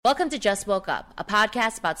Welcome to Just Woke Up, a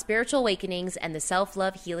podcast about spiritual awakenings and the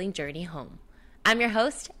self-love healing journey home. I'm your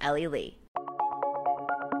host, Ellie Lee.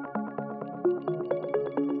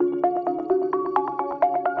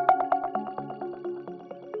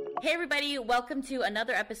 Hey everybody, welcome to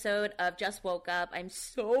another episode of Just Woke Up. I'm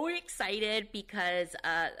so excited because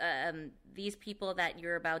these people that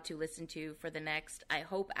you're about to listen to for the next, I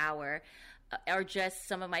hope, hour are just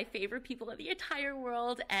some of my favorite people in the entire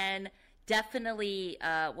world, and definitely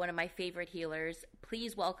one of my favorite healers.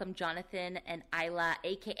 Please welcome Jonathan and Isla,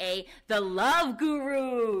 aka the Love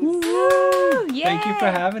Gurus. Woo! Yay! Thank you for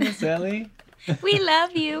having us, Ellie. We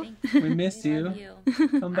love you. We missed you. Love you.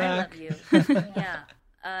 Come back. I love you. Yeah.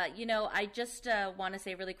 I just want to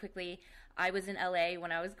say really quickly, I was in LA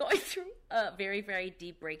when I was going through a very, very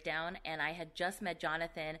deep breakdown, and I had just met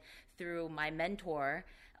Jonathan through my mentor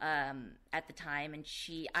at the time, and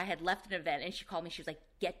I had left an event, and she called me. She was like,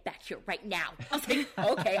 "Get back here right now." I was like,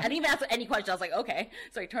 "Okay." I didn't even ask any questions. I was like, "Okay."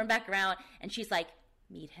 So I turned back around, and she's like,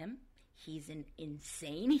 "Meet him. He's an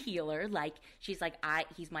insane healer." Like, she's like,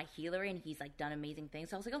 he's my healer, and he's like done amazing things.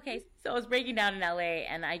 So I was like, okay. So I was breaking down in LA,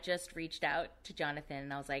 and I just reached out to Jonathan,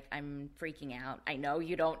 and I was like, I'm freaking out. I know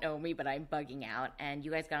you don't know me, but I'm bugging out. And you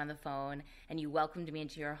guys got on the phone, and you welcomed me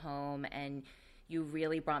into your home, and you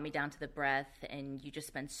really brought me down to the breath, and you just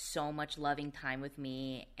spent so much loving time with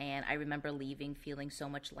me. And I remember leaving feeling so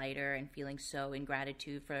much lighter and feeling so in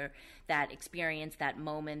gratitude for that experience, that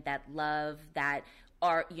moment, that love, that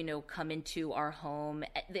come into our home.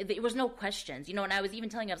 There was no questions, and I was even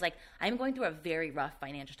telling you, I was like, I'm going through a very rough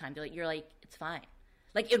financial time. You're like, it's fine.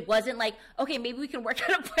 Like, it wasn't like, okay, maybe we can work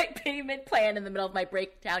out a payment plan in the middle of my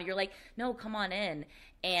breakdown. You're like, no, come on in.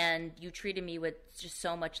 And you treated me with just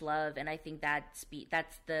so much love, and I think that's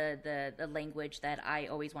the language that I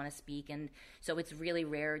always want to speak. And so it's really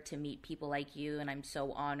rare to meet people like you, and I'm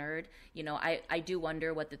so honored. I do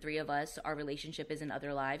wonder what the three of us, our relationship is in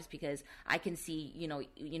other lives, because I can see,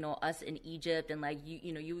 us in Egypt, and like,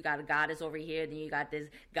 you got a goddess over here, then you got this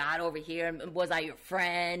god over here, and was I your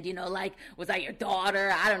friend? Was I your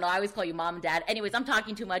daughter? I don't know. I always call you mom and dad. Anyways, I'm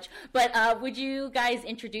talking too much, but would you guys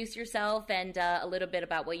introduce yourself and a little bit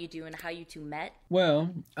about what you do and how you two met?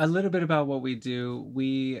 Well, a little bit about what we do.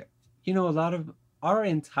 We, a lot of our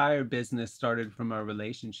entire business started from our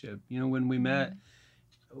relationship. When we met,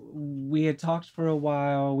 we had talked for a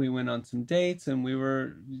while. We went on some dates, and we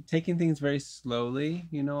were taking things very slowly.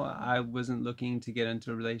 I wasn't looking to get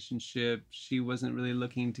into a relationship. She wasn't really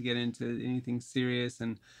looking to get into anything serious.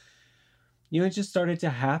 And, it just started to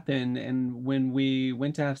happen. And when we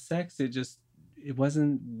went to have sex, it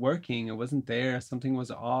wasn't working. It wasn't there. Something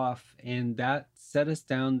was off. And that set us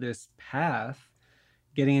down this path,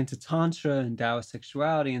 getting into Tantra and Taoist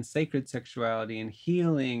sexuality and sacred sexuality and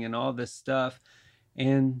healing and all this stuff.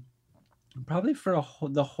 And probably for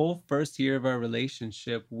the whole first year of our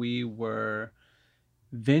relationship, we were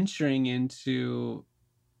venturing into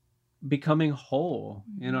becoming whole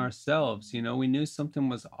in ourselves. We knew something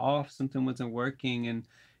was off, something wasn't working,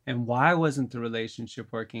 and why wasn't the relationship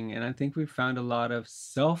working? And I think we found a lot of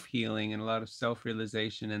self-healing and a lot of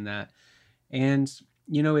self-realization in that. And,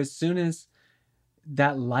 as soon as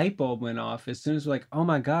that light bulb went off, as soon as we're like, oh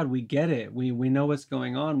my God, we get it. We know what's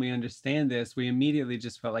going on. We understand this. We immediately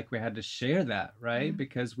just felt like we had to share that, right?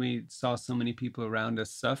 Because we saw so many people around us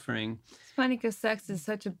suffering. It's funny because sex is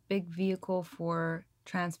such a big vehicle for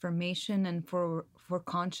transformation and for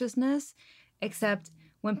consciousness, except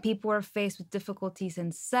when people are faced with difficulties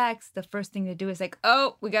in sex, the first thing they do is like,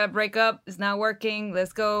 oh, we got to break up. It's not working.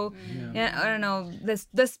 Let's go. Yeah, I don't know.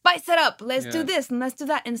 Let's spice it up. Let's do this and let's do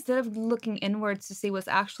that. Instead of looking inwards to see what's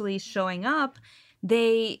actually showing up,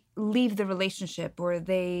 they leave the relationship, or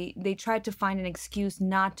they try to find an excuse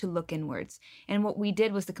not to look inwards. And what we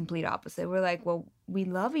did was the complete opposite. We're like, well, we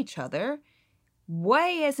love each other. Why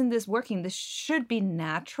isn't this working? This should be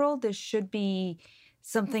natural. This should be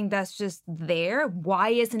something that's just there. Why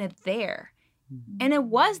isn't it there? And it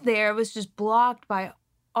was there. It was just blocked by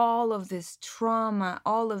all of this trauma,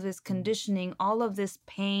 all of this conditioning, all of this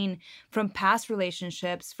pain from past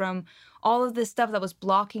relationships, from all of this stuff that was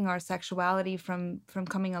blocking our sexuality from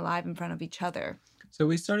coming alive in front of each other. So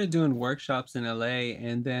we started doing workshops in LA,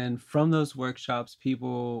 and then from those workshops,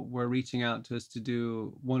 people were reaching out to us to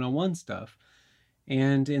do one-on-one stuff.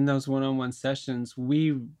 And in those one-on-one sessions,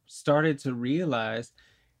 we started to realize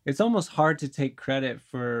it's almost hard to take credit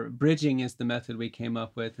for bridging is the method we came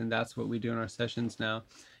up with. And that's what we do in our sessions now.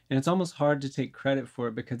 And it's almost hard to take credit for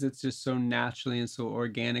it because it's just so naturally and so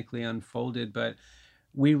organically unfolded. But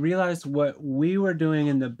we realized what we were doing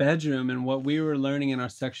in the bedroom and what we were learning in our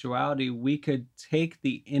sexuality, we could take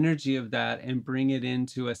the energy of that and bring it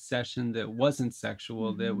into a session that wasn't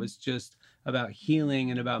sexual, that Mm-hmm. was just about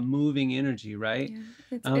healing and about moving energy, right? Yeah,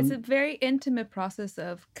 it's a Um, very intimate process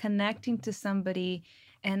of connecting to somebody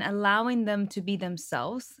and allowing them to be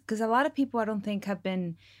themselves. Because a lot of people, I don't think, have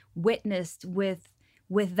been witnessed with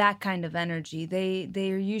that kind of energy.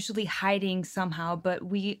 They're usually hiding somehow, but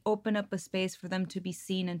we open up a space for them to be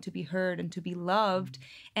seen and to be heard and to be loved,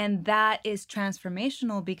 and that is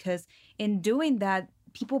transformational because in doing that,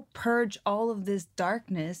 people purge all of this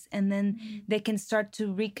darkness, and then they can start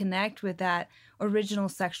to reconnect with that original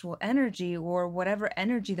sexual energy or whatever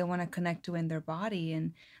energy they want to connect to in their body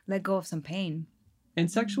and let go of some pain. and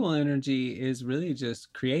sexual energy is really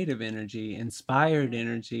just creative energy, inspired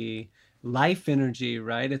energy, life energy,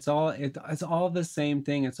 right? It's all the same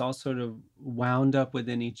thing. It's all sort of wound up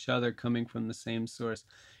within each other, coming from the same source.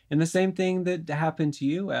 And the same thing that happened to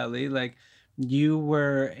you, Ellie, like you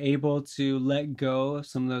were able to let go of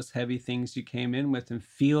some of those heavy things you came in with and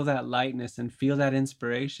feel that lightness and feel that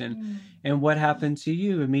inspiration. Mm. And what happened to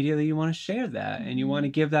you? Immediately you want to share that and you want to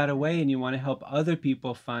give that away and you want to help other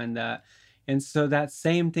people find that. And so that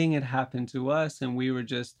same thing had happened to us, and we were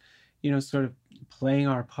just, sort of playing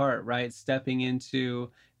our part, right? Stepping into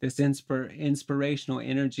this inspirational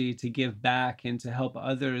energy to give back and to help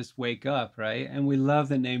others wake up, right? And we love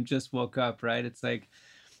the name Just Woke Up, right? It's like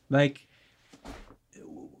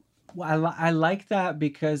I like that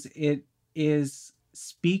because it is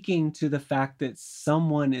speaking to the fact that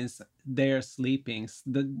someone is there sleeping.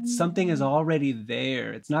 Something is already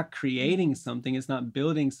there. It's not creating something. It's not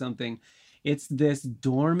building something. It's this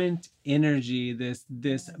dormant energy, this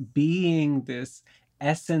being, this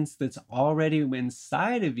essence that's already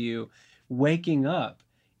inside of you, waking up.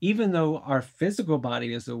 Even though our physical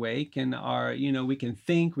body is awake and we can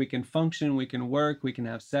think, we can function, we can work, we can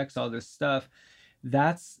have sex, all this stuff,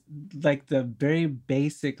 that's like the very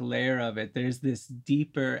basic layer of it. There's this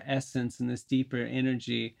deeper essence and this deeper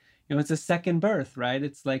energy. It's a second birth, right?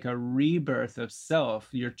 It's like a rebirth of self,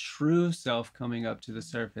 your true self coming up to the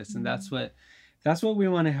surface. And that's what we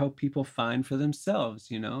want to help people find for themselves,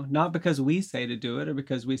 not because we say to do it or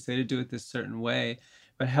because we say to do it this certain way,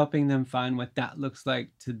 but helping them find what that looks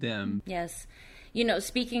like to them. Yes.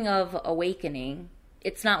 Speaking of awakening,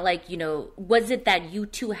 it's not like, was it that you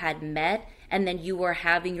two had met and then you were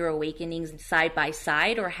having your awakenings side by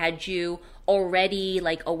side, or had you already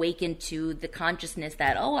like awakened to the consciousness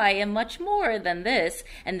that, oh, I am much more than this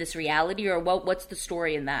and this reality, or what's the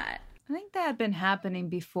story in that? I think that had been happening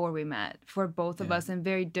before we met for both of Yeah. us in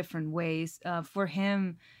very different ways. For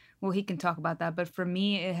him, well, he can talk about that, but for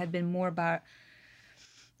me, it had been more about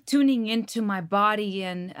tuning into my body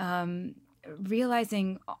and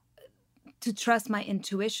realizing to trust my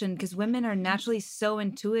intuition, because women are naturally so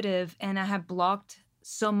intuitive, and I have blocked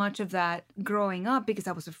so much of that growing up because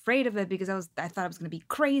I was afraid of it, because I thought I was going to be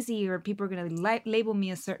crazy or people were going to label me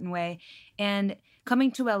a certain way. And coming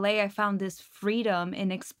to LA, I found this freedom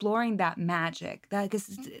in exploring that magic, that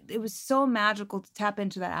because it was so magical to tap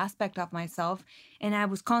into that aspect of myself. And I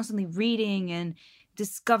was constantly reading and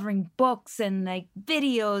discovering books and like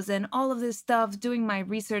videos and all of this stuff, doing my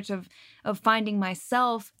research of finding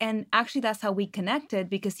myself. And actually that's how we connected,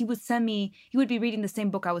 because he would be reading the same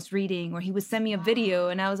book I was reading, or he would send me a video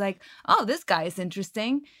and I was like, oh, this guy is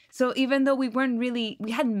interesting. So even though we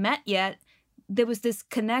hadn't met yet, there was this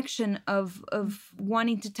connection of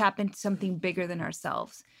wanting to tap into something bigger than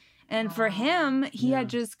ourselves. And for him, he had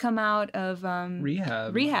just come out of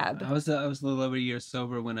rehab. I was a little over a year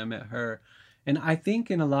sober when I met her. And I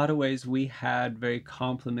think in a lot of ways we had very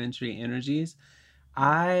complementary energies.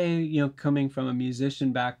 Coming from a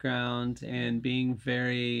musician background and being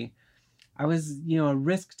I was, a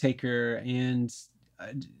risk taker and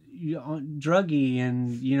druggy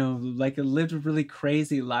and, like lived a really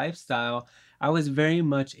crazy lifestyle. I was very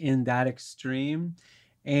much in that extreme.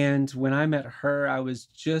 And when I met her, I was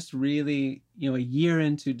just really, a year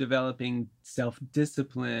into developing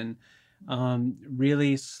self-discipline,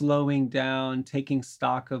 really slowing down, taking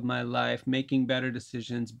stock of my life, making better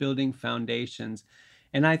decisions, building foundations.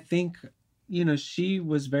 And I think, she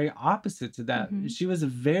was very opposite to that. Mm-hmm. She was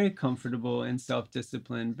very comfortable in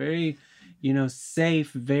self-discipline, very,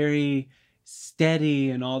 safe, very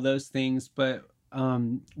steady and all those things, but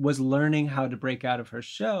was learning how to break out of her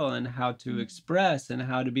shell and how to express and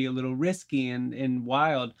how to be a little risky and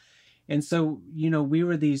wild. And so, we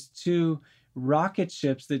were these two rocket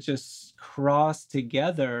ships that just crossed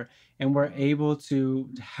together and were able to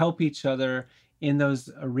help each other in those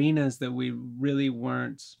arenas that we really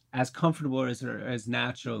weren't as comfortable or as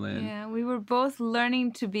natural in. Yeah, we were both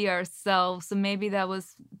learning to be ourselves. So maybe that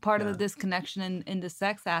was part of the Yeah. disconnection in the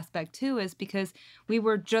sex aspect too, is because we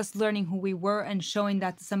were just learning who we were and showing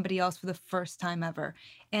that to somebody else for the first time ever.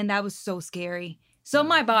 And that was so scary. So Yeah.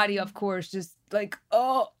 my body, of course, just like,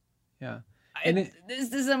 oh, Yeah. And this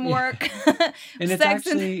doesn't yeah. work. And it's Sex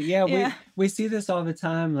and actually, yeah. we see this all the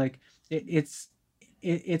time. Like it's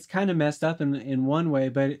kind of messed up in one way,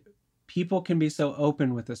 but people can be so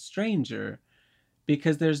open with a stranger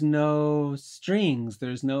because there's no strings,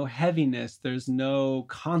 there's no heaviness, there's no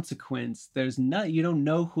consequence, there's no, you don't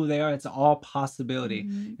know who they are. It's all possibility.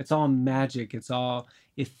 Mhm. It's all magic. It's all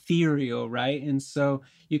ethereal, right? And so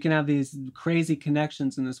you can have these crazy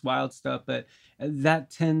connections and this wild stuff, but that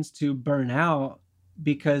tends to burn out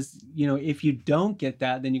because, if you don't get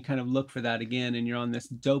that, then you kind of look for that again and you're on this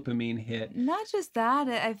dopamine hit. Not just that,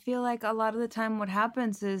 I feel like a lot of the time what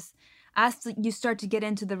happens is you start to get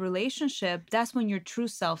into the relationship, that's when your true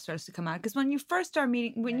self starts to come out. Because when you first start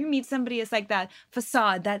meeting, when you meet somebody, it's like that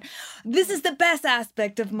facade that this is the best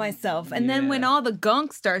aspect of myself. And then when Yeah. all the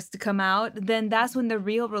gunk starts to come out, then that's when the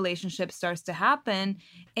real relationship starts to happen.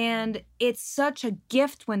 And it's such a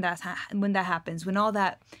gift when when that happens, when all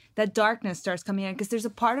that darkness starts coming in, because there's a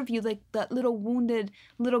part of you, like that little wounded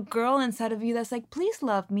little girl inside of you that's like, please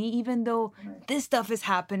love me even though this stuff is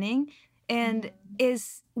happening. And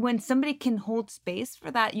is when somebody can hold space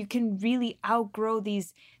for that, you can really outgrow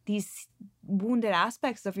these wounded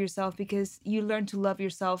aspects of yourself, because you learn to love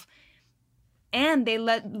yourself and they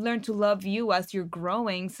learn to love you as you're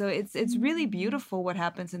growing. So it's really beautiful what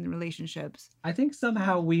happens in the relationships. I think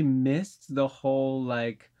somehow we missed the whole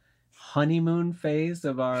like honeymoon phase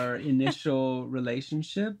of our initial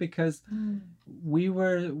relationship because we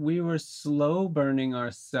were slow burning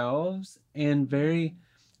ourselves and very,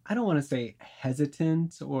 I don't want to say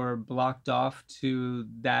hesitant or blocked off to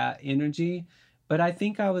that energy, but I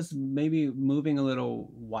think I was maybe moving a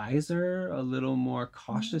little wiser, a little more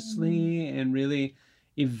cautiously, and really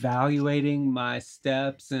evaluating my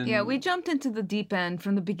steps. Yeah, we And jumped into the deep end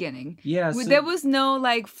from the beginning. yeah, There was no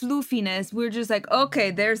like floofiness. We're just like,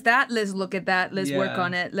 okay, there's that. Let's look at that. Let's work Yeah.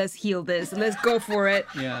 on it. Let's heal this. Let's go for it.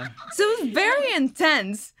 yeah. So it was very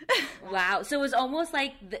intense. Wow. So it was almost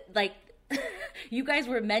like you guys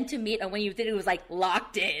were meant to meet, and when you did, it was like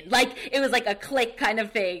locked in. Like it was like a click kind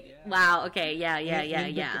of thing. Wow. Okay. Yeah.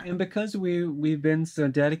 And because we've been so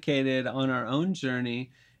dedicated on our own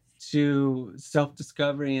journey to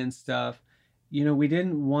self-discovery and stuff, we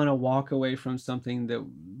didn't want to walk away from something that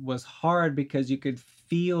was hard because you could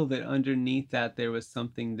feel that underneath that there was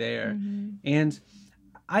something there. And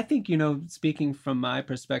I think, speaking from my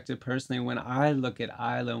perspective personally, when I look at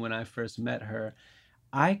Isla, when I first met her,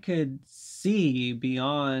 I could see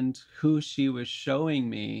beyond who she was showing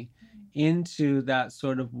me into that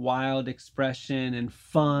sort of wild expression and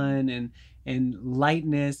fun and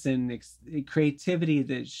lightness and creativity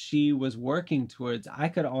that she was working towards. I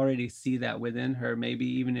could already see that within her, maybe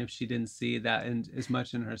even if she didn't see that as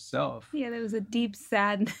much in herself. Yeah, there was a deep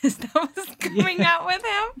sadness that was coming out with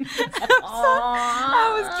him.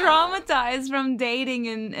 I was traumatized from dating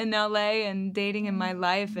in LA and dating in my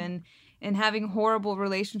life and having horrible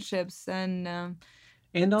relationships and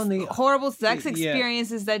on the horrible sex yeah.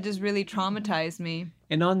 experiences that just really traumatized me.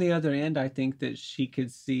 And on the other end, I think that she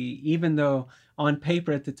could see, even though on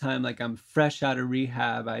paper at the time, like I'm fresh out of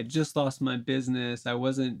rehab, I just lost my business, I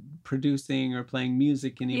wasn't producing or playing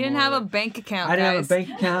music anymore. You didn't have a bank account, I didn't have guys. a bank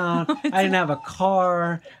account. I didn't have a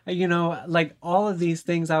car. Like all of these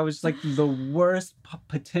things, I was like the worst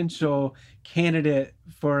potential candidate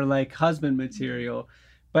for like husband material.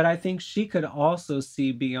 But I think she could also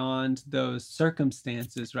see beyond those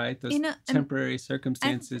circumstances, right? Those temporary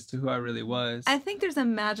circumstances to who I really was. I think there's a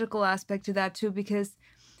magical aspect to that too, because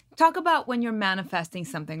talk about when you're manifesting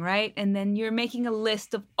something, right? And then you're making a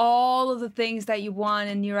list of all of the things that you want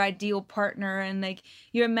in your ideal partner, and like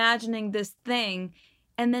you're imagining this thing,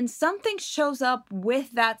 and then something shows up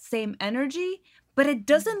with that same energy, but it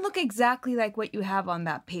doesn't look exactly like what you have on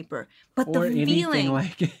that paper. But or the feeling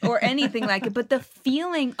like it. or anything like it, but the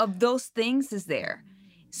feeling of those things is there.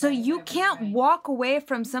 So you can't walk away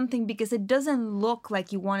from something because it doesn't look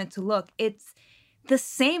like you want it to look. It's the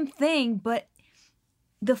same thing, but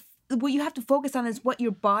what you have to focus on is what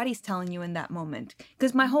your body's telling you in that moment.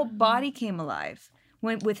 Because my whole body came alive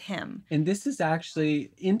with him. And this is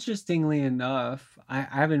actually, interestingly enough, I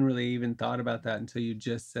haven't really even thought about that until you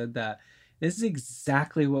just said that. This is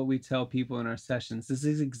exactly what we tell people in our sessions. This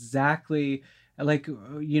is exactly like,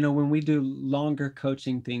 when we do longer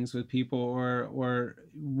coaching things with people, or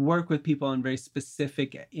work with people on very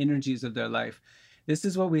specific energies of their life, this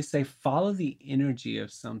is what we say: follow the energy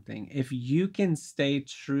of something. If you can stay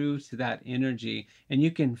true to that energy and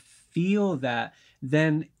you can feel that,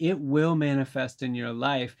 then it will manifest in your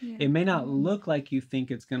life. Yeah. It may not look like you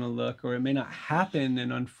think it's going to look, or it may not happen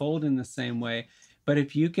and unfold in the same way. But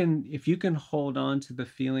if you can hold on to the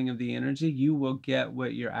feeling of the energy, you will get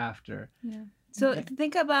what you're after. Yeah. So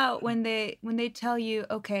think about when they tell you,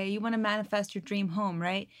 okay, you want to manifest your dream home,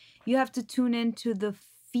 right? You have to tune into the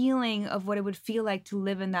feeling of what it would feel like to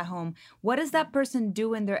live in that home. What does that person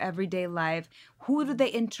do in their everyday life? Who do they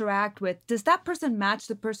interact with? Does that person match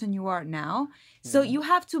the person you are now? Yeah. So you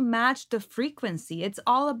have to match the frequency. It's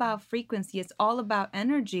all about frequency. It's all about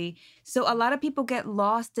energy. So a lot of people get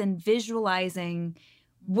lost in visualizing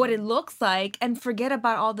what it looks like and forget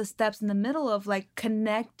about all the steps in the middle of like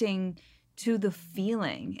connecting to the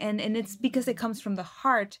feeling. And it's because it comes from the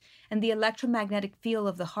heart, and the electromagnetic field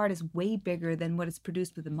of the heart is way bigger than what is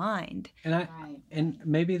produced with the mind. And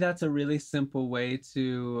maybe that's a really simple way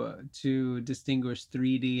to distinguish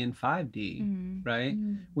 3D and 5D, right?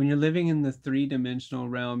 When you're living in the three-dimensional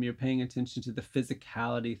realm, you're paying attention to the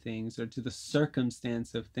physicality things, or to the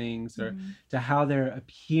circumstance of things, or to how they're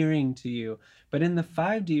appearing to you. But in the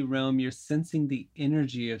 5D realm, you're sensing the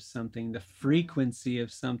energy of something, the frequency of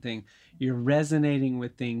something. You're resonating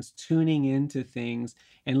with things, tuning into things,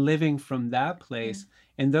 and living from that place.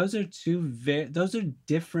 And those are those are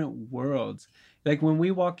different worlds. Like when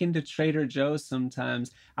we walk into Trader Joe's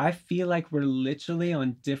sometimes, I feel like we're literally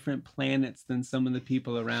on different planets than some of the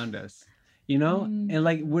people around us, and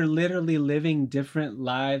like we're literally living different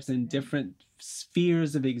lives in different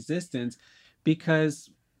spheres of existence because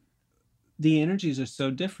the energies are so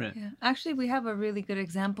different. Yeah. Actually, we have a really good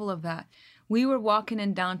example of that. We were walking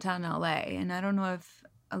in downtown LA, and I don't know if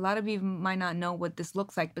a lot of you might not know what this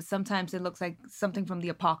looks like, but sometimes it looks like something from the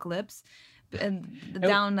apocalypse, and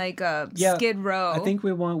down like Skid Row. I think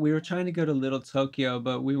we were trying to go to Little Tokyo,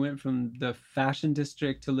 but we went from the fashion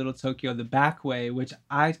district to Little Tokyo the back way, which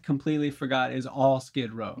I completely forgot is all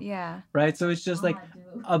Skid Row. Yeah. Right? So it's just like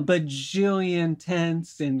a bajillion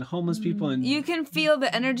tents and homeless people. And you can feel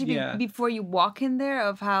the energy before you walk in there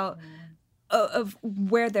of how... of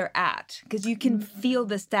where they're at, because you can feel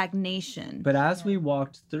the stagnation. But as we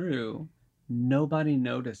walked through, nobody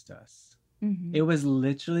noticed us. It was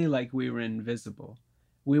literally like we were invisible.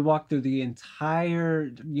 We walked through the entire,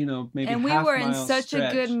 maybe and we half were in mile such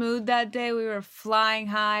stretch. a good mood that day. We were flying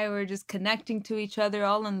high. We were just connecting to each other,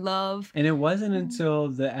 all in love. And it wasn't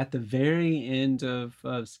until at the very end of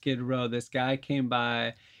Skid Row, this guy came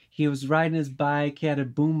by. He was riding his bike. He had a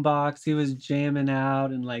boombox. He was jamming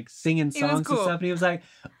out and like singing songs and stuff. And he was like,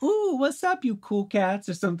 "Ooh, what's up, you cool cats?"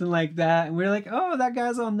 or something like that. And we were like, "Oh, that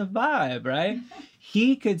guy's on the vibe, right?"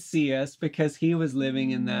 He could see us because he was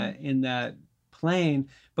living in that plane,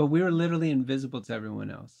 but we were literally invisible to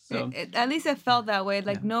everyone else. So at least it felt that way.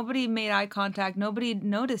 Like nobody made eye contact. Nobody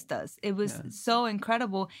noticed us. It was so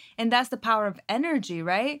incredible. And that's the power of energy,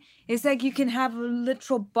 right? It's like you can have a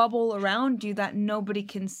literal bubble around you that nobody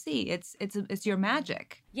can see. It's your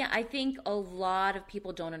magic. Yeah, I think a lot of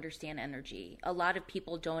people don't understand energy. A lot of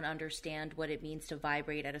people don't understand what it means to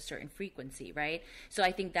vibrate at a certain frequency, right? So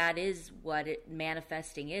I think that is what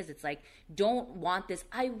manifesting is. It's like, don't want this,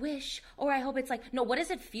 I wish, or I hope. It's like, no, what does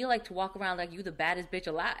it feel like to walk around like you the baddest bitch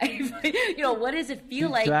alive? What does it feel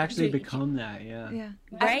like to actually become that? Yeah.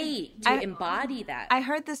 Right. To embody that. I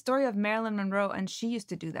heard the story of Marilyn Monroe, and she used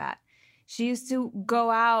to do that. She used to go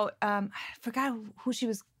out. I forgot who she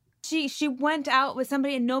was. She went out with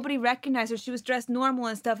somebody and nobody recognized her. She was dressed normal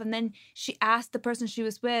and stuff. And then she asked the person she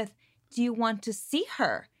was with, "Do you want to see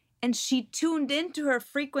her?" And she tuned into her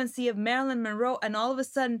frequency of Marilyn Monroe. And all of a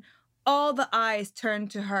sudden, all the eyes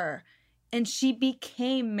turned to her. And she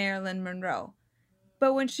became Marilyn Monroe.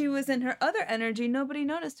 But when she was in her other energy, nobody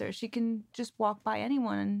noticed her. She can just walk by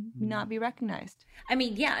anyone and not be recognized. I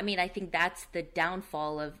think that's the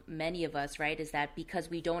downfall of many of us, right? Is that because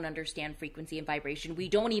we don't understand frequency and vibration, we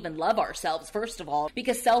don't even love ourselves, first of all.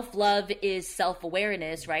 Because self-love is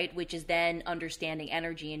self-awareness, right? Which is then understanding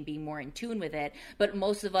energy and being more in tune with it. But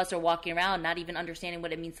most of us are walking around not even understanding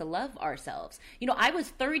what it means to love ourselves. I was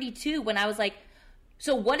 32 when I was like,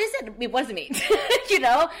 so what is it? What does it mean?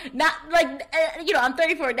 Not like, I'm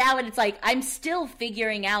 34 now, and it's like, I'm still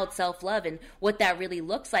figuring out self-love and what that really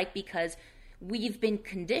looks like, because I've been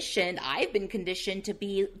conditioned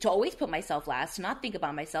to always put myself last, to not think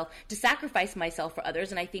about myself, to sacrifice myself for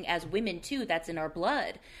others. And I think as women too, that's in our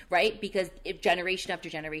blood, right? Because generation after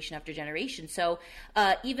generation after generation. So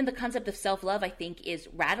even the concept of self-love, I think, is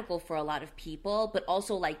radical for a lot of people, but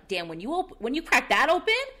also like, damn, when you crack that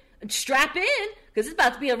open, strap in, because it's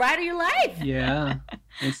about to be a ride of your life. Yeah,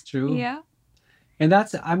 it's true. Yeah. And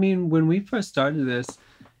that's, I mean, when we first started this,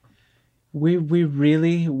 we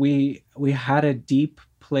really had a deep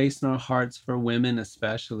place in our hearts for women,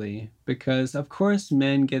 especially because of course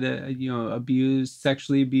men get abused,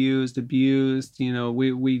 sexually abused,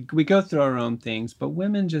 we go through our own things, but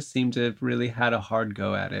women just seem to have really had a hard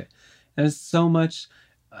go at it. And there's so much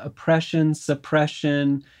oppression,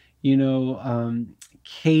 suppression,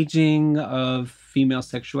 caging of female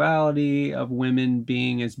sexuality, of women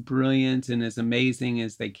being as brilliant and as amazing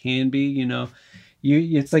as they can be.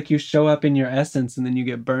 It's like you show up in your essence and then you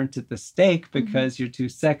get burnt at the stake because you're too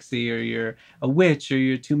sexy, or you're a witch, or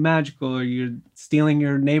you're too magical, or you're stealing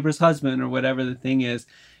your neighbor's husband, or whatever the thing is.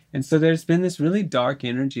 And so there's been this really dark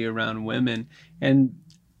energy around women. And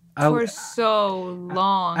for so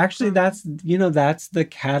long. Actually, that's the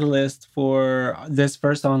catalyst for this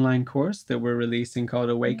first online course that we're releasing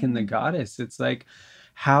called Awaken the Goddess. It's like,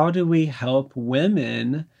 how do we help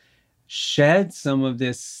women shed some of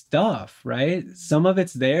this stuff, right? Some of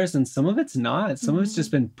it's theirs and some of it's not. Some of it's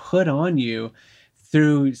just been put on you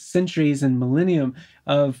through centuries and millennium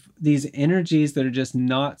of these energies that are just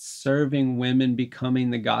not serving women becoming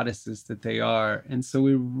the goddesses that they are. And so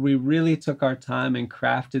we really took our time and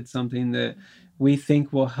crafted something that we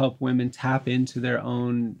think will help women tap into their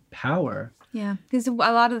own power. Yeah, because a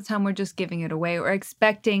lot of the time we're just giving it away. We're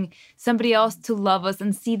expecting somebody else to love us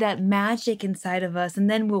and see that magic inside of us, and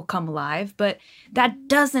then we'll come alive. But that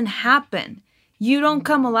doesn't happen. You don't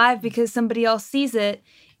come alive because somebody else sees it.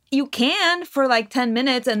 You can for like 10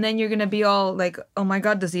 minutes, and then you're going to be all like, oh my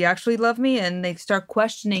God, does he actually love me? And they start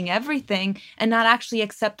questioning everything and not actually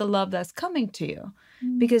accept the love that's coming to you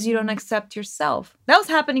because you don't accept yourself. That was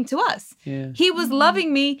happening to us. Yeah. He was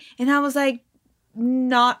loving me, and I was like,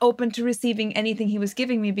 not open to receiving anything he was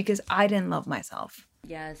giving me because I didn't love myself.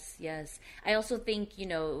 Yes. I also think,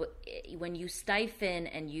 when you stifle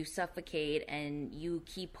and you suffocate and you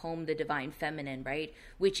keep home the divine feminine, right?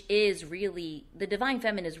 Which is really, the divine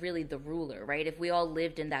feminine is really the ruler, right? If we all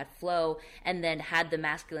lived in that flow and then had the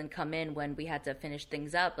masculine come in when we had to finish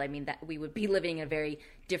things up, I mean, that we would be living in a very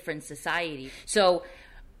different society. So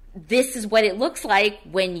this is what it looks like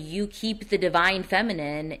when you keep the divine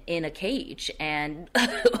feminine in a cage, and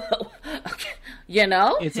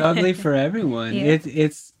it's ugly for everyone. Yeah.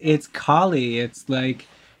 It's Kali. It's like,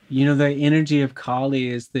 the energy of Kali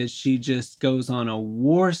is that she just goes on a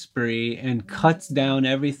war spree and cuts down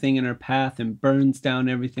everything in her path and burns down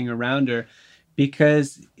everything around her,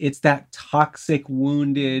 because it's that toxic,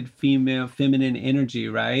 wounded feminine energy,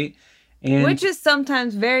 right? And which is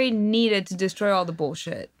sometimes very needed to destroy all the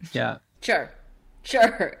bullshit. Yeah. Sure.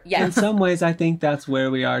 Yeah. In some ways, I think that's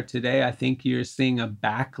where we are today. I think you're seeing a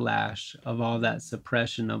backlash of all that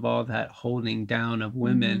suppression, of all that holding down of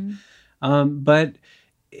women. And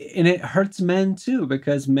it hurts men too,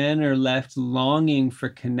 because men are left longing for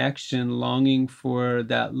connection, longing for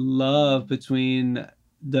that love between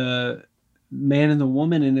the man and the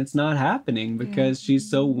woman, and it's not happening because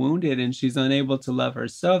she's so wounded and she's unable to love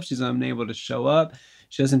herself. She's unable to show up.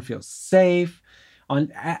 She doesn't feel safe.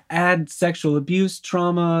 Add sexual abuse,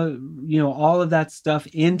 trauma, all of that stuff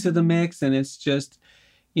into the mix, and it's just,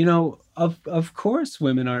 of course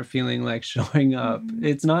women aren't feeling like showing up.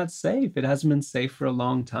 It's not safe. It hasn't been safe for a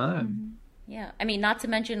long time. Yeah, I mean, not to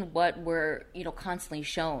mention what we're, constantly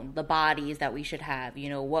shown, the bodies that we should have,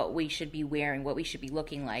 what we should be wearing, what we should be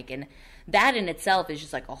looking like. And that in itself is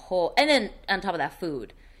just like a whole, and then on top of that,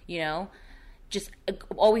 food, just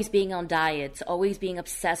always being on diets, always being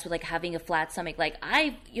obsessed with like having a flat stomach. Like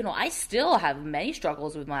I still have many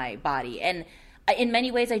struggles with my body. And in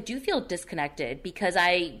many ways I do feel disconnected because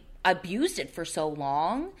I abused it for so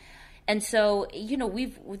long. And so,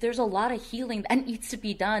 there's a lot of healing that needs to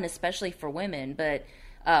be done, especially for women. But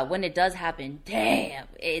when it does happen, damn,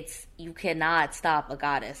 you cannot stop a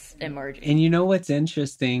goddess emerging. And what's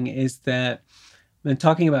interesting is that when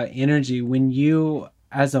talking about energy, when you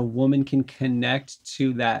as a woman can connect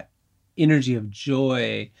to that energy of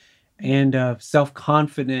joy and of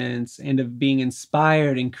self-confidence and of being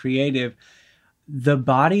inspired and creative, the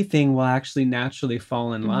body thing will actually naturally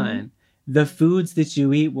fall in line. The foods that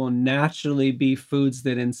you eat will naturally be foods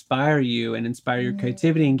that inspire you and inspire your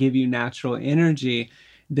creativity and give you natural energy.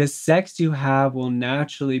 the sex you have will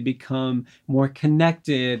naturally become more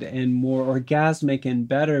connected and more orgasmic and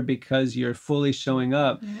better because you're fully showing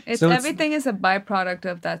up. It's So it's everything is a byproduct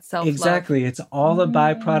of that self-love. exactly, it's all a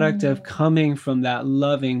byproduct of coming from that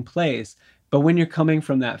loving place. But when you're coming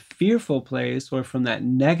from that fearful place or from that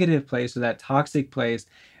negative place or that toxic place,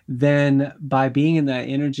 then by being in that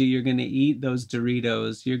energy, you're going to eat those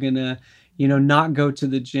Doritos. You're going to, not go to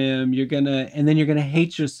the gym. And then you're going to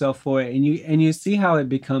hate yourself for it. And you see how it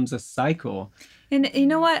becomes a cycle. And you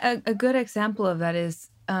know what? A good example of that is,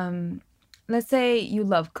 let's say you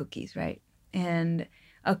love cookies, right? And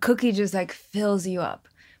a cookie just like fills you up.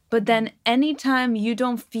 But then anytime you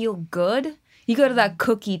don't feel good, you go to that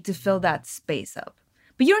cookie to fill that space up.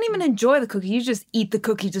 But you don't even enjoy the cookie. You just eat the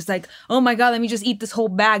cookie just like, oh my God, let me just eat this whole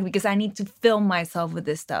bag because I need to fill myself with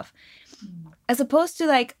this stuff. As opposed to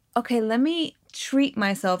like, okay, let me treat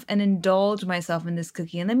myself and indulge myself in this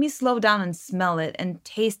cookie and let me slow down and smell it and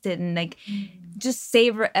taste it and like just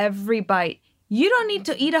savor every bite. You don't need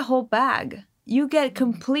to eat a whole bag. You get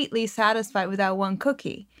completely satisfied with that one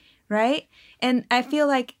cookie, right? And I feel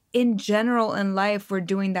like in general in life, we're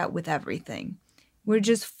doing that with everything. We're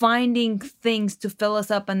just finding things to fill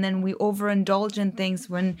us up, and then we overindulge in things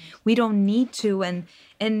when we don't need to. And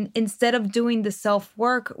instead of doing the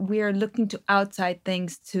self-work, we're looking to outside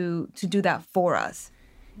things to do that for us.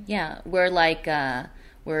 Yeah, we're like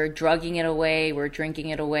we're drugging it away, we're drinking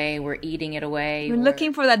it away, we're eating it away. We're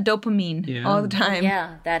looking for that dopamine all the time.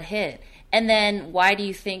 Yeah, that hit. And then why do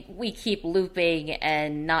you think we keep looping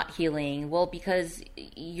and not healing? Well, because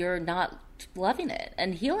you're not loving it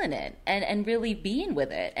and healing it and really being with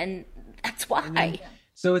it. And that's why.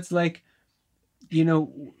 So it's like,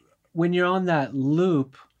 when you're on that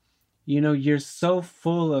loop, you're so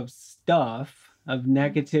full of stuff, of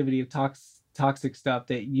negativity, of toxic stuff,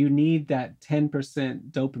 that you need that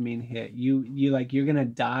 10% dopamine hit. You're going to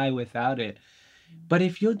die without it. But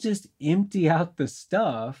if you'll just empty out the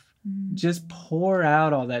stuff, just pour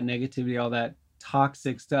out all that negativity, all that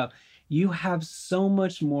toxic stuff, you have so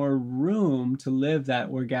much more room to live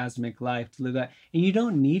that orgasmic life, to live that. And you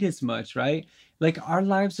don't need as much, right? Like our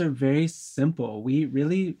lives are very simple. We eat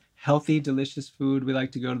really healthy, delicious food. We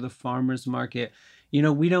like to go to the farmer's market.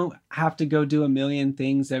 We don't have to go do a million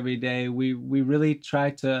things every day. We really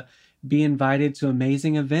try to be invited to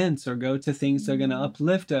amazing events or go to things that are going to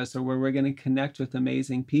uplift us or where we're going to connect with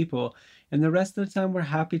amazing people. And the rest of the time, we're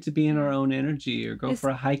happy to be in our own energy or go for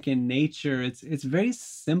a hike in nature. It's very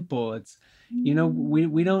simple. It's,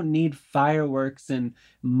 we don't need fireworks and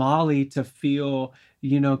Molly to feel,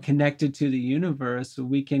 connected to the universe.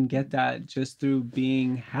 We can get that just through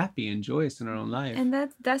being happy and joyous in our own life. And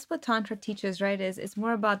that's what Tantra teaches, right? It's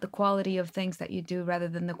more about the quality of things that you do rather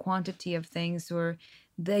than the quantity of things or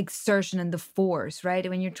the exertion and the force, right?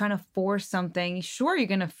 When you're trying to force something, sure, you're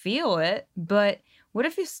going to feel it, but what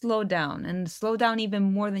if you slow down and slow down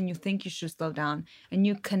even more than you think you should slow down and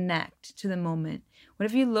you connect to the moment? What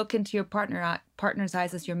if you look into your partner's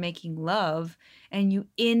eyes as you're making love and you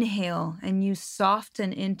inhale and you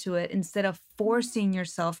soften into it instead of forcing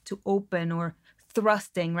yourself to open or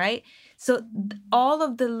thrusting, right? So all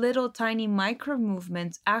of the little tiny micro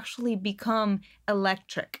movements actually become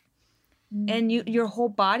electric. And your whole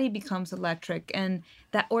body becomes electric and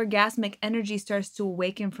that orgasmic energy starts to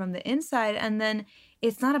awaken from the inside. And then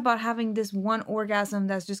it's not about having this one orgasm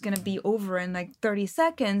that's just going to be over in like 30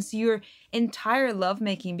 seconds. Your entire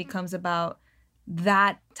lovemaking becomes about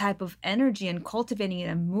that type of energy and cultivating it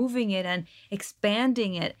and moving it and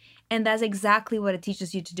expanding it. And that's exactly what it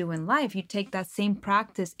teaches you to do in life. You take that same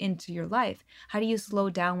practice into your life. How do you slow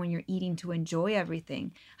down when you're eating to enjoy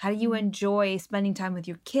everything? How do you enjoy spending time with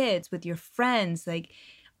your kids, with your friends? Like,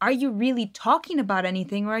 are you really talking about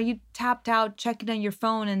anything, or are you tapped out, checking on your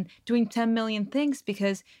phone and doing 10 million things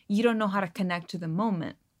because you don't know how to connect to the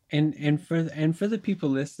moment? And for the people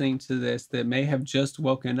listening to this that may have just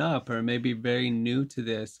woken up or maybe very new to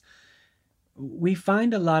this, we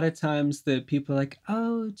find a lot of times that people are like,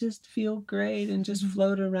 oh, just feel great and just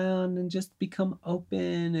float around and just become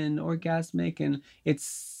open and orgasmic, and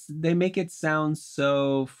they make it sound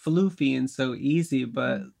so floofy and so easy,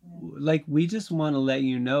 but like we just want to let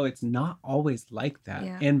you know it's not always like that.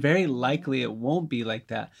 And very likely it won't be like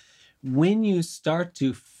that. When you start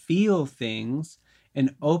to feel things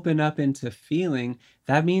and open up into feeling,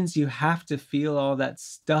 that means you have to feel all that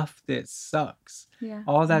stuff that sucks.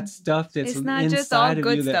 All that stuff that's inside of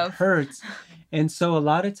you that hurts. And so a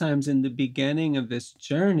lot of times in the beginning of this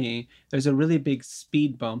journey, there's a really big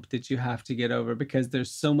speed bump that you have to get over because there's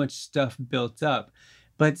so much stuff built up.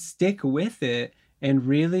 But stick with it. and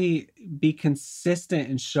really be consistent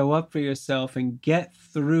and show up for yourself and get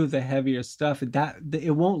through the heavier stuff, that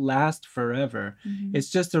it won't last forever. It's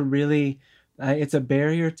just a really it's a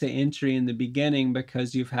barrier to entry in the beginning,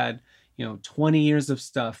 because you've had 20 years of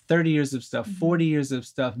stuff, 30 years of stuff, 40 years of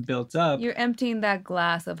stuff built up. You're emptying that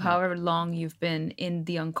glass of however long you've been in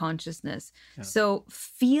the unconsciousness. So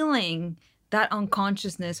feeling that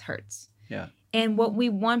unconsciousness hurts. Yeah. And what we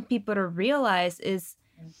want people to realize is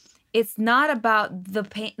it's not about the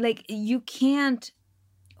pain. Like, you can't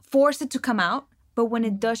force it to come out, but when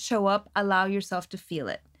it does show up, allow yourself to feel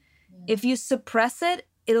it. If you suppress it,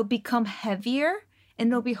 it'll become heavier and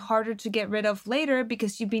it'll be harder to get rid of later,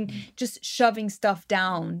 because you've been just shoving stuff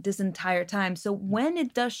down this entire time. So when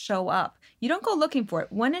it does show up, you don't go looking for it.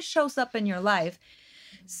 When it shows up in your life,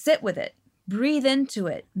 sit with it, breathe into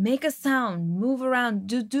it, make a sound, move around,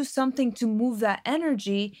 do something to move that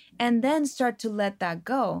energy, and then start to let that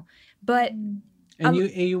go. But and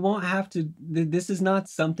you won't have to, this is not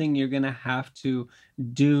something you're going to have to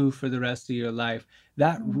do for the rest of your life.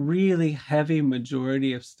 That really heavy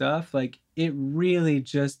majority of stuff, like, it really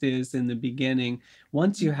just is in the beginning.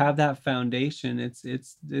 Once you have that foundation,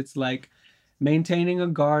 it's like maintaining a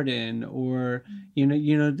garden, or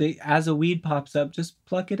as a weed pops up, just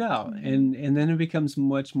pluck it out, and then it becomes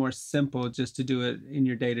much more simple just to do it in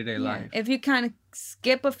your day-to-day life. If you kind of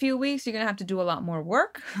skip a few weeks, you're gonna have to do a lot more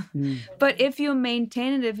work. But if you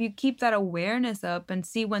maintain it, if you keep that awareness up and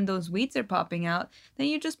see when those weeds are popping out, then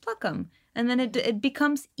you just pluck them. And then it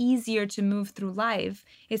becomes easier to move through life.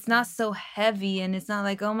 It's not so heavy, and it's not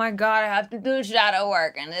like, oh my God, I have to do shadow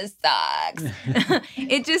work and this sucks.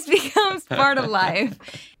 It just becomes part of life.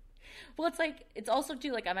 Well, it's like, it's also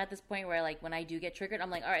too, like, I'm at this point where, like, when I do get triggered, I'm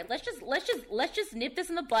like, all right, let's just nip this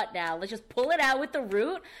in the butt now. Let's just pull it out with the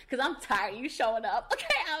root, because I'm tired of you showing up. Okay,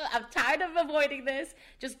 I'm tired of avoiding this.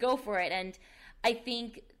 Just go for it. And I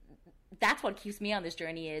think that's what keeps me on this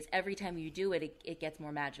journey, is every time you do it, it gets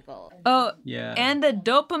more magical. Oh, yeah. And the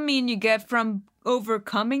dopamine you get from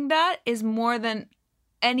overcoming that is more than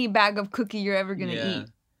any bag of cookie you're ever going to eat.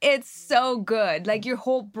 It's so good. Like, your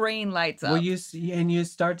whole brain lights up. Well, you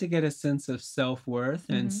start to get a sense of self-worth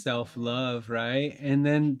and self-love, right? And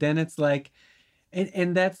then it's like,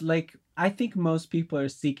 and that's like, I think most people are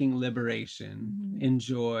seeking liberation and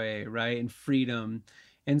joy, right? And freedom.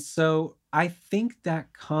 And so I think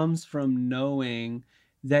that comes from knowing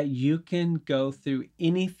that you can go through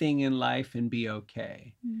anything in life and be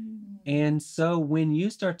okay. And so when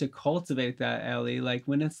you start to cultivate that, Ellie, like,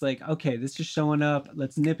 when it's like, okay, this is showing up,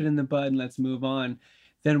 let's nip it in the bud and let's move on,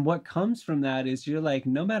 then what comes from that is you're like,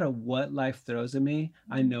 no matter what life throws at me,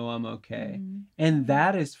 I know I'm okay. And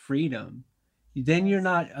that is freedom. Then you're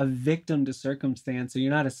not a victim to circumstance, or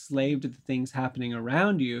you're not a slave to the things happening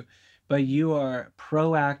around you, but you are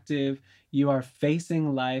proactive, you are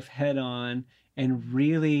facing life head on, and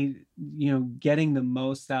really, getting the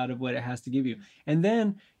most out of what it has to give you. And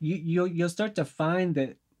then you'll start to find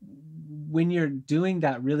that when you're doing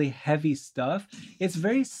that really heavy stuff, it's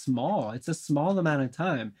very small. It's a small amount of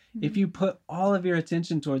time. If you put all of your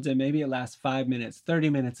attention towards it, maybe it lasts 5 minutes, 30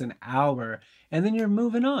 minutes, an hour, and then you're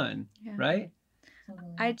moving on, right?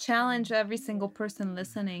 I challenge every single person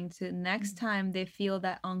listening to, next time they feel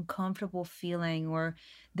that uncomfortable feeling, or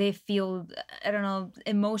they feel, I don't know,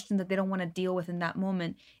 emotion that they don't want to deal with in that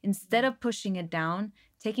moment, instead of pushing it down,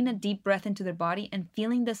 taking a deep breath into their body and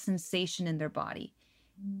feeling the sensation in their body.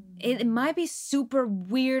 It might be super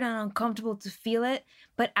weird and uncomfortable to feel it,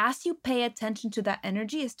 but as you pay attention to that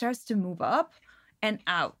energy, it starts to move up and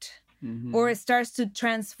out. Or it starts to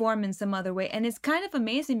transform in some other way. And it's kind of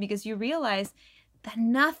amazing, because you realize that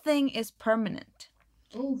nothing is permanent.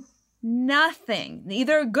 Nothing,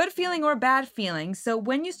 either a good feeling or a bad feeling. So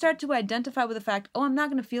when you start to identify with the fact, oh, I'm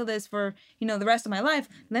not going to feel this for, the rest of my life,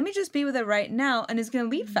 let me just be with it right now, and it's going to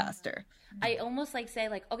leave faster. I almost like say,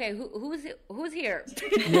 like, okay, who's here?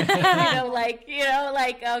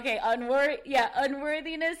 Okay,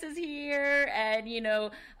 unworthiness is here, and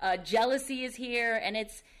jealousy is here, and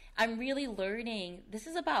I'm really learning, this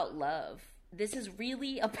is about love. This is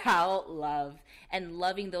really about love and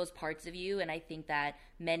loving those parts of you. And I think that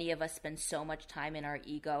many of us spend so much time in our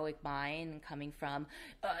egoic mind, coming from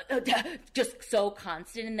just so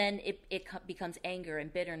constant. And then it becomes anger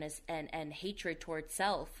and bitterness and hatred towards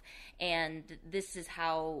self. And this is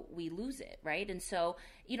how we lose it, right? And so,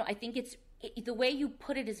 I think the way you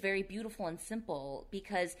put it is very beautiful and simple,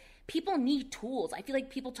 because people need tools. I feel like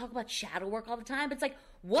people talk about shadow work all the time, but it's like,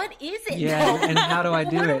 what is it? Yeah, and how do I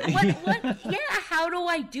do it? Yeah, how do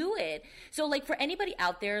I do it? So like for anybody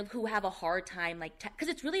out there who have a hard time, like, because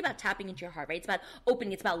it's really about tapping into your heart, right? It's about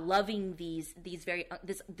opening, it's about loving these very,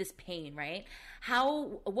 this pain, right?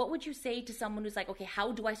 What would you say to someone who's like, okay,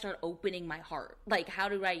 how do I start opening my heart? Like, how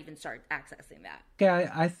do I even start accessing that? Okay,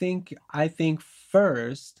 I think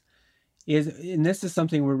first is, and this is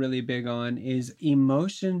something we're really big on, is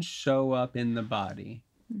emotions show up in the body,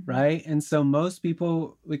 right? And so most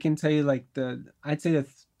people, we can tell you like I'd say the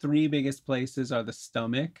three biggest places are the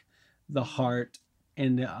stomach, the heart,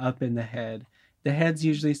 and up in the head. The head's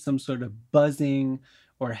usually some sort of buzzing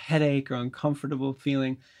or headache or uncomfortable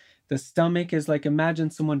feeling. The stomach is like, imagine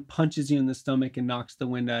someone punches you in the stomach and knocks the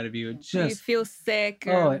wind out of you. It just, you feel sick,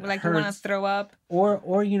 or like hurts. you want to throw up.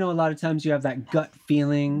 Or you know, a lot of times you have that gut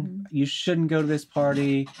feeling, you shouldn't go to this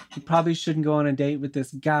party, you probably shouldn't go on a date with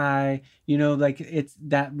this guy, you know, like it's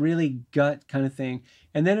that really gut kind of thing.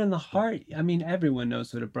 And then in the heart, I mean, everyone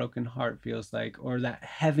knows what a broken heart feels like, or that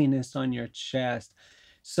heaviness on your chest.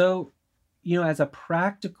 So, you know, as a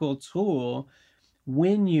practical tool,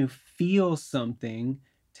 when you feel something,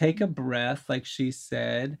 take a breath, like she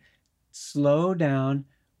said, slow down.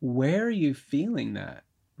 Where are you feeling that,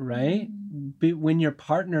 right? When your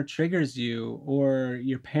partner triggers you, or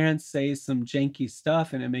your parents say some janky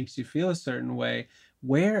stuff and it makes you feel a certain way,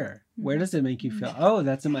 where does it make you feel? Oh,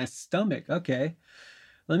 that's in my stomach. Okay.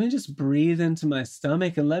 Let me just breathe into my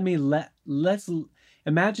stomach, and let's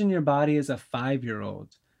imagine your body as a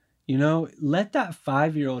 5-year-old. You know, let that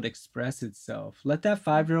 5-year-old express itself. Let that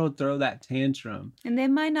 5-year-old throw that tantrum. And they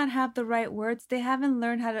might not have the right words. They haven't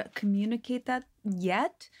learned how to communicate that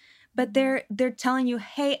yet. But they're telling you,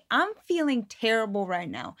 hey, I'm feeling terrible right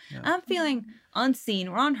now. Yeah. I'm feeling unseen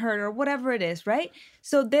or unheard or whatever it is, right?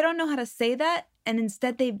 So they don't know how to say that. And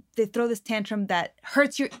instead they throw this tantrum that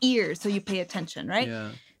hurts your ears, so you pay attention, right?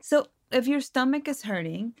 Yeah. So if your stomach is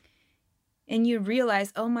hurting, and you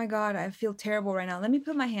realize, oh my God, I feel terrible right now. Let me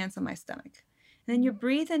put my hands on my stomach. And then you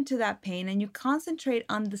breathe into that pain, and you concentrate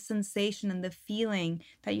on the sensation and the feeling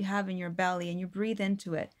that you have in your belly, and you breathe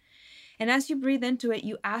into it. And as you breathe into it,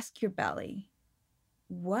 you ask your belly,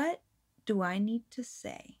 what do I need to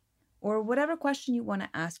say? Or whatever question you want to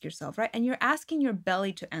ask yourself, right? And you're asking your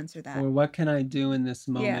belly to answer that. Or what can I do in this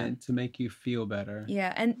moment to make you feel better?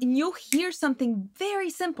 Yeah, and you'll hear something very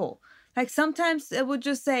simple. Like sometimes it would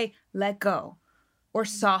just say, let go or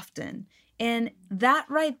soften. And that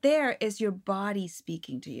right there is your body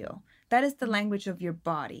speaking to you. That is the language of your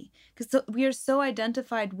body. Because we are so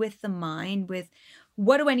identified with the mind, with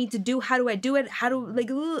what do I need to do? How do I do it? How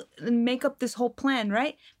do make up this whole plan,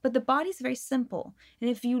 right? But the body's very simple. And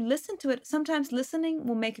if you listen to it, sometimes listening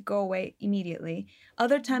will make it go away immediately.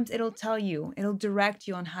 Other times it'll tell you, it'll direct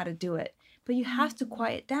you on how to do it. But you have to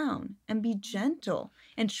quiet down and be gentle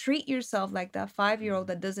and treat yourself like that 5-year-old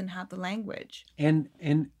that doesn't have the language. And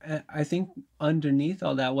I think underneath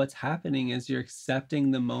all that, what's happening is you're accepting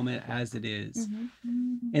the moment as it is.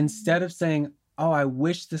 Instead of saying, oh, I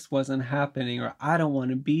wish this wasn't happening, or I don't want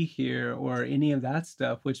to be here, or any of that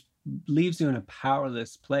stuff, which leaves you in a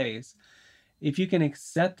powerless place. If you can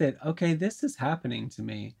accept that, okay, this is happening to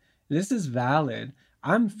me. This is valid.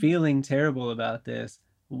 I'm feeling terrible about this.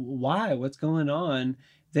 Why? What's going on?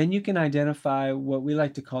 Then you can identify what we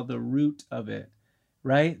like to call the root of it,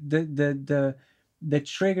 right? The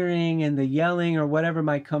triggering and the yelling or whatever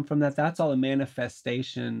might come from that, that's all a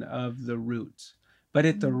manifestation of the root. But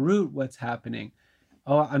at the root, what's happening?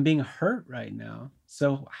 Oh, I'm being hurt right now.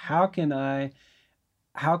 So how can I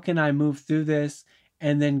move through this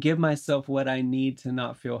and then give myself what I need to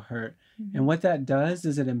not feel hurt? And what that does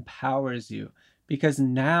is it empowers you. Because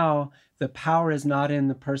now the power is not in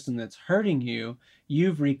the person that's hurting you.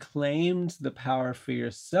 You've reclaimed the power for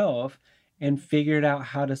yourself and figured out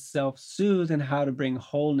how to self-soothe and how to bring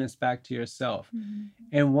wholeness back to yourself.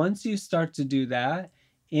 And once you start to do that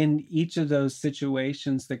in each of those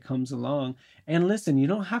situations that comes along, and listen, you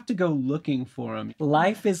don't have to go looking for them.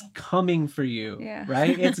 Life is coming for you,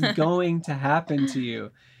 right? It's going to happen to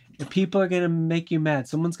you. People are going to make you mad.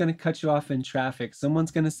 Someone's going to cut you off in traffic.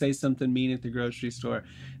 Someone's going to say something mean at the grocery store.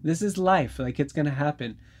 This is life. Like, it's going to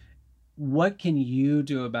happen. What can you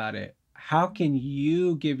do about it? How can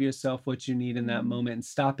you give yourself what you need in that moment and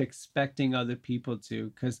stop expecting other people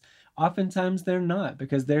to? Because oftentimes they're not,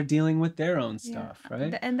 because they're dealing with their own stuff,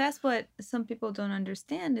 right? And that's what some people don't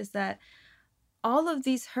understand, is that all of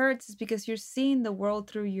these hurts is because you're seeing the world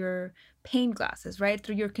through your pain glasses, right?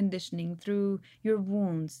 Through your conditioning, through your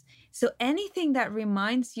wounds. So anything that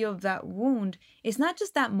reminds you of that wound is not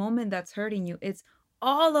just that moment that's hurting you. It's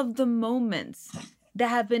all of the moments that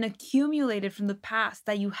have been accumulated from the past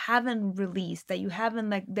that you haven't released, that you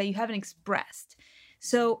haven't expressed.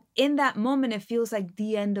 So in that moment, it feels like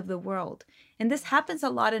the end of the world. And this happens a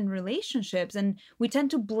lot in relationships. And we tend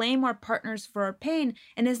to blame our partners for our pain.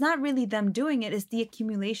 And it's not really them doing it. It's the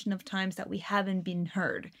accumulation of times that we haven't been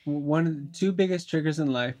heard. One of the two biggest triggers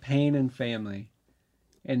in life, pain and family.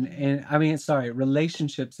 And I mean, sorry,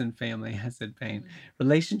 relationships and family. I said pain.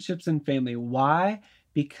 Relationships and family. Why?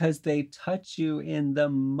 Because they touch you in the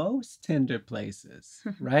most tender places,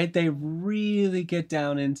 right? They really get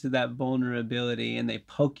down into that vulnerability and they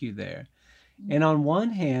poke you there. And on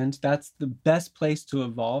one hand, that's the best place to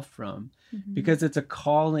evolve from, because it's a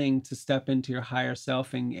calling to step into your higher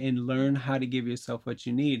self and learn how to give yourself what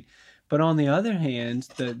you need. But on the other hand,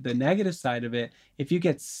 the negative side of it, if you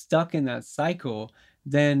get stuck in that cycle,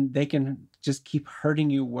 then they can just keep hurting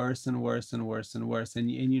you worse and worse and worse and worse,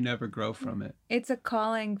 and you never grow from it. It's a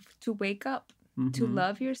calling to wake up, to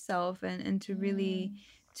love yourself, and to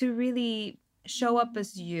really show up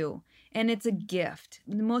as you. And it's a gift.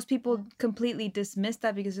 Most people completely dismiss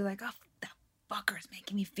that because they're like, oh, that fucker is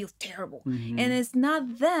making me feel terrible. And it's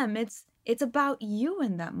not them. It's about you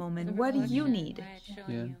in that moment. What do you need? Right,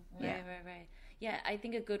 showing you. Right. Yeah, I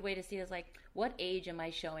think a good way to see it is like, what age am I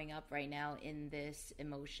showing up right now in this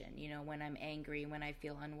emotion? You know, when I'm angry, when I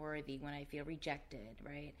feel unworthy, when I feel rejected,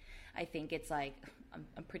 right? I think it's like,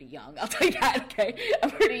 I'm pretty young. I'll tell you that, okay? I'm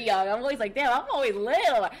pretty young. I'm always like, damn, I'm always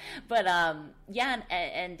little. But yeah,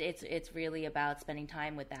 and it's really about spending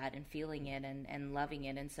time with that and feeling it and loving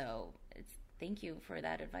it. And so thank you for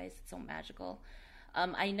that advice. It's so magical.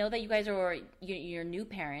 I know that you guys are you're new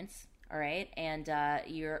parents, all right? And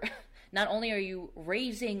you're... Not only are you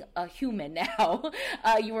raising a human now,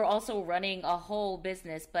 you are also running a whole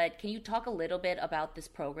business. But can you talk a little bit about this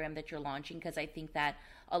program that you're launching? Because I think that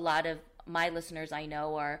a lot of my listeners I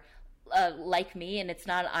know are like me, and it's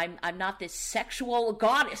not, I'm not this sexual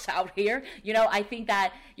goddess out here. You know, I think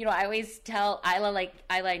that, you know, I always tell Isla,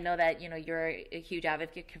 I know that, you know, you're a huge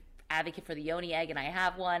advocate for the yoni egg, and I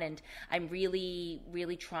have one, and I'm really,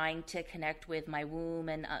 really trying to connect with my womb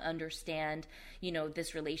and understand, you know,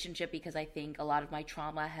 this relationship, because I think a lot of my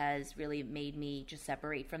trauma has really made me just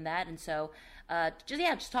separate from that. And so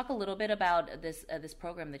just talk a little bit about this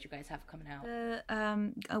program that you guys have coming out.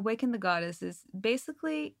 The Awaken the Goddess is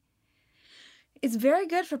basically, it's very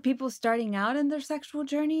good for people starting out in their sexual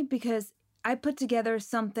journey, because I put together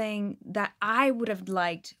something that I would have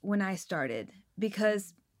liked when I started,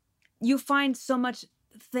 because you find so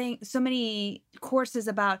many courses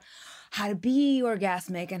about how to be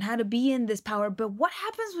orgasmic and how to be in this power. But what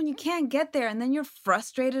happens when you can't get there? And then you're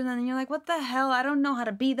frustrated, and then you're like, what the hell? I don't know how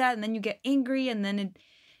to be that. And then you get angry, and then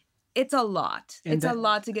it's a lot. It's a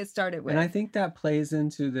lot to get started with. And I think that plays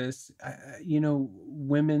into this, you know,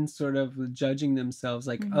 women sort of judging themselves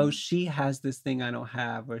like, oh, she has this thing I don't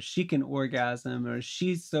have, or she can orgasm, or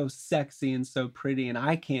she's so sexy and so pretty and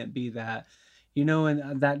I can't be that. You know,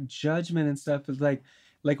 and that judgment and stuff is like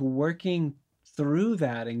working through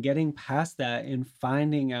that and getting past that and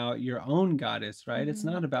finding out your own goddess, right? It's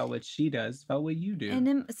not about what she does, it's about what you do.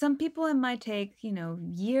 And some people, it might take, you know,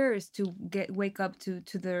 years to wake up to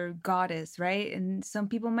their goddess, right? And some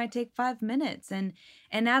people might take 5 minutes. And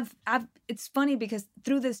I've it's funny because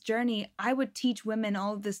through this journey, I would teach women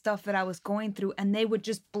all of this stuff that I was going through, and they would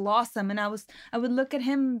just blossom. And I would look at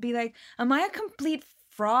him and be like, am I a complete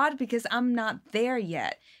fraud because I'm not there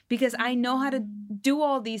yet, because I know how to do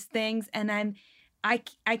all these things, and I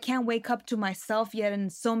can't wake up to myself yet in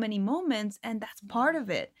so many moments. And that's part of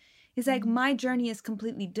it. It's like my journey is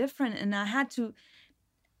completely different, and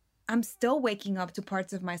I'm still waking up to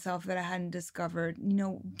parts of myself that I hadn't discovered, you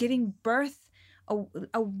know, giving birth,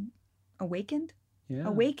 awakened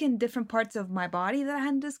different parts of my body that I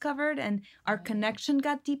hadn't discovered, and our connection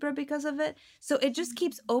got deeper because of it. So it just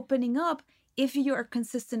keeps opening up if you are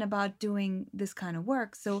consistent about doing this kind of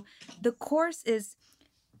work. So the course is,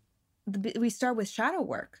 we start with shadow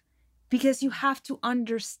work, because you have to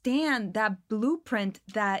understand that blueprint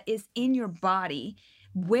that is in your body.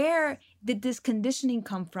 Where did this conditioning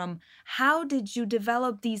come from? How did you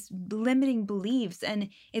develop these limiting beliefs? And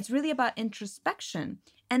it's really about introspection,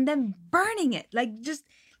 and then burning it, like just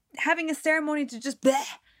having a ceremony to just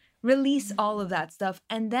release all of that stuff,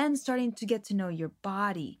 and then starting to get to know your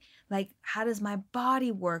body. Like, how does my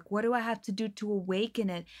body work? What do I have to do to awaken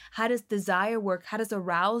it? How does desire work? How does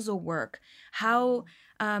arousal work? How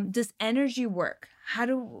does energy work?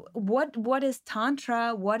 What is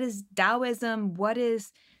Tantra? What is Taoism? What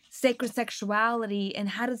is sacred sexuality? And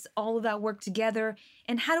how does all of that work together?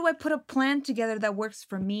 And how do I put a plan together that works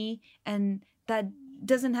for me and that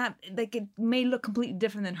doesn't have, like, it may look completely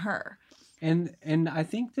different than her? And I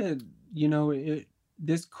think that, you know,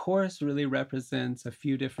 this course really represents a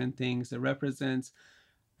few different things. It represents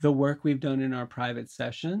the work we've done in our private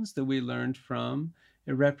sessions that we learned from.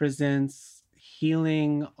 It represents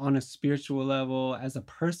healing on a spiritual level as a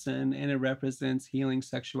person, and it represents healing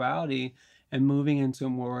sexuality and moving into a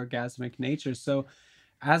more orgasmic nature. So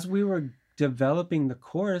as we were developing the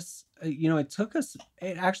course, you know, it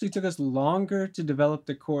actually took us longer to develop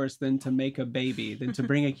the course than to make a baby, than to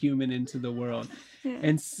bring a human into the world. Yeah.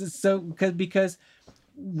 And so because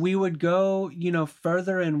we would go, you know,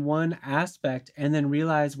 further in one aspect and then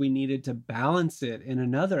realize we needed to balance it in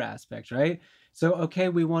another aspect, right? So, okay,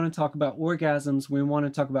 we want to talk about orgasms, we want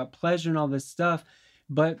to talk about pleasure and all this stuff,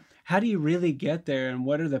 but how do you really get there? And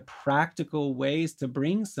what are the practical ways to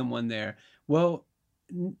bring someone there? Well,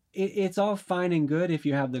 it's all fine and good if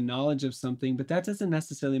you have the knowledge of something, but that doesn't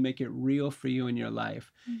necessarily make it real for you in your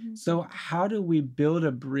life. Mm-hmm. So, how do we build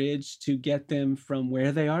a bridge to get them from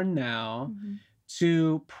where they are now? Mm-hmm.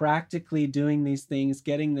 To practically doing these things,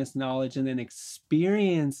 getting this knowledge, and then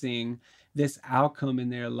experiencing this outcome in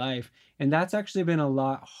their life? And that's actually been a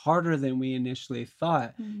lot harder than we initially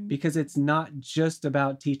thought, Mm-hmm. because it's not just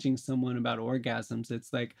about teaching someone about orgasms.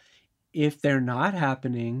 It's like, if they're not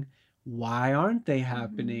happening, why aren't they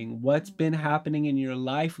happening? What's been happening in your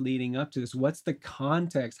life leading up to this? What's the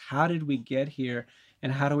context? How did we get here?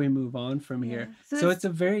 And how do we move on from here? So it's a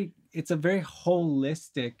very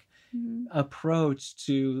holistic Mm-hmm. approach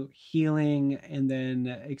to healing and then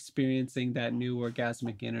experiencing that new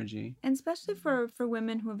orgasmic energy. And especially for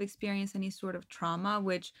women who have experienced any sort of trauma,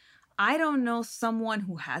 which I don't know someone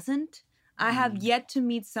who hasn't. I have yet to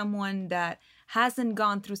meet someone that hasn't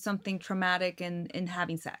gone through something traumatic in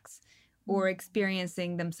having sex or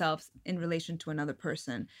experiencing themselves in relation to another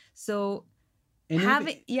person. So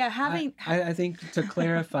I think to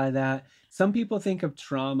clarify that, some people think of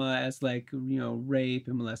trauma as like, you know, rape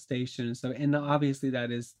and molestation and stuff, and obviously that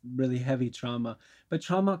is really heavy trauma. But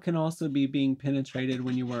trauma can also be being penetrated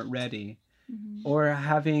when you weren't ready, or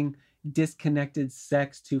having disconnected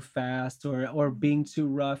sex too fast, or being too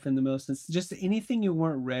rough in the middle. Just anything you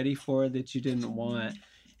weren't ready for that you didn't want.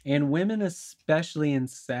 And women, especially in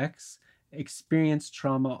sex, experience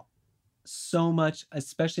trauma so much,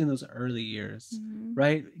 especially in those early years,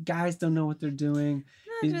 right? Guys don't know what they're doing.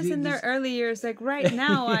 Not just in their early years. Like right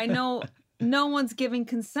now, I know no one's giving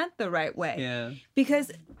consent the right way. Yeah.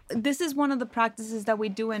 Because this is one of the practices that we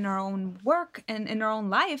do in our own work and in our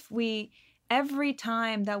own life. Every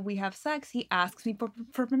time that we have sex, he asks me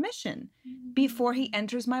for permission before he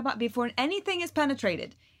enters my body, before anything is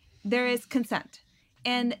penetrated. There is consent.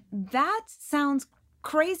 And that sounds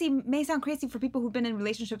crazy, may sound crazy for people who've been in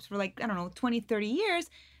relationships for like, I don't know, 20, 30 years.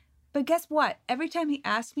 But guess what? Every time he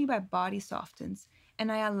asks me, my body softens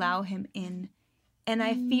and I allow him in. And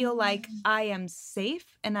I feel like I am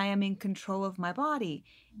safe and I am in control of my body.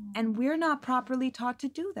 And we're not properly taught to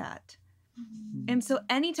do that. And so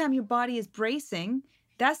anytime your body is bracing,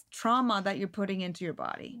 that's trauma that you're putting into your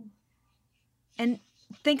body. And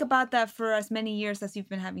think about that for as many years as you've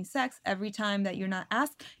been having sex. Every time that you're not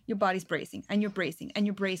asked, your body's bracing and you're bracing and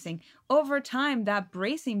you're bracing. Over time, that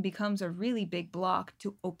bracing becomes a really big block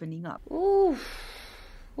to opening up. Oof.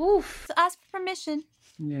 Oof. So ask for permission.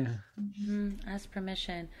 Yeah. Ask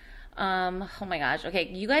permission. Oh my gosh. Okay,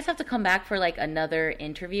 you guys have to come back for like another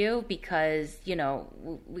interview because, you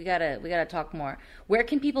know, we gotta talk more. Where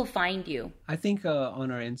can people find you? I think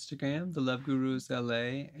on our Instagram, The Love Gurus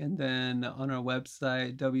LA, and then on our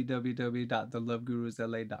website,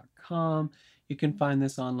 www.thelovegurusla.com. You can find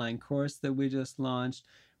this online course that we just launched.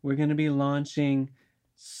 We're going to be launching,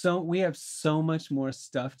 so we have so much more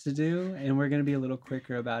stuff to do, and we're going to be a little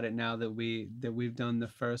quicker about it now that we've done the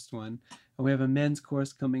first one. And we have a men's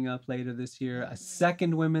course coming up later this year, a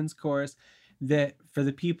second women's course that for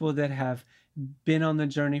the people that have been on the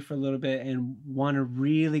journey for a little bit and want to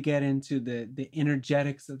really get into the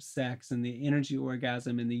energetics of sex and the energy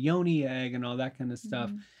orgasm and the yoni egg and all that kind of stuff,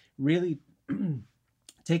 really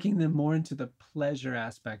taking them more into the pleasure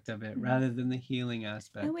aspect of it rather than the healing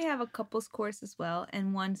aspect. And we have a couples course as well,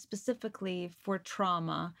 and one specifically for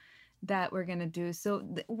trauma that we're going to do. So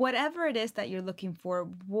whatever it is that you're looking for,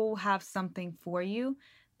 we'll have something for you.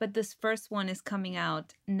 But this first one is coming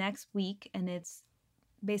out next week, and it's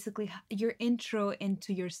basically your intro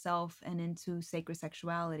into yourself and into sacred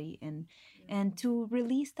sexuality and to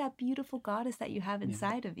release that beautiful goddess that you have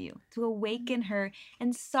inside of you, to awaken her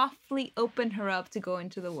and softly open her up to go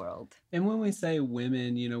into the world. And when we say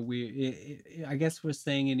women, you know, I guess we're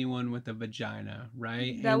saying anyone with a vagina,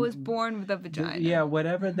 right? That and was born with a vagina. Yeah,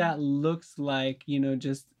 whatever that looks like, you know,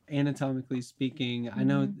 just anatomically speaking. I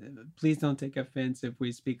know, please don't take offense if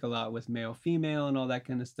we speak a lot with male, female, and all that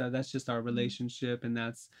kind of stuff. That's just our relationship, and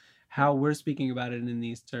that's how we're speaking about it in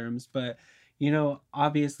these terms. But,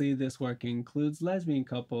 obviously this work includes lesbian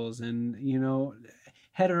couples and,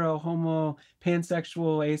 hetero, homo,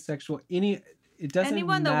 pansexual, asexual, it doesn't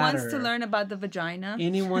anyone that matter. wants to learn about the vagina.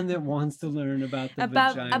 Anyone that wants to learn about the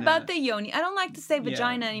vagina. About the yoni. I don't like to say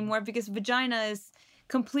vagina anymore because vagina is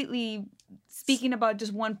completely speaking about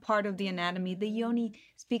just one part of the anatomy. The yoni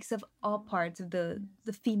speaks of all parts of the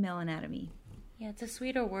female anatomy. Yeah, it's a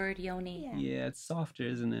sweeter word, yoni. Yeah, it's softer,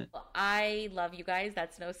 isn't it? I love you guys.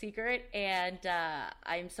 That's no secret. And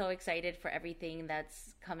I'm so excited for everything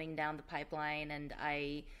that's coming down the pipeline. And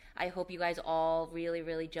I hope you guys all really,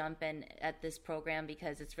 really jump in at this program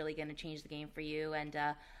because it's really going to change the game for you. And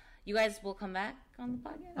you guys will come back on the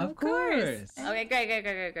podcast? Of course.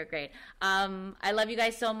 Okay, great. I love you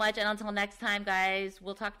guys so much. And until next time, guys,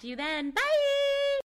 we'll talk to you then. Bye!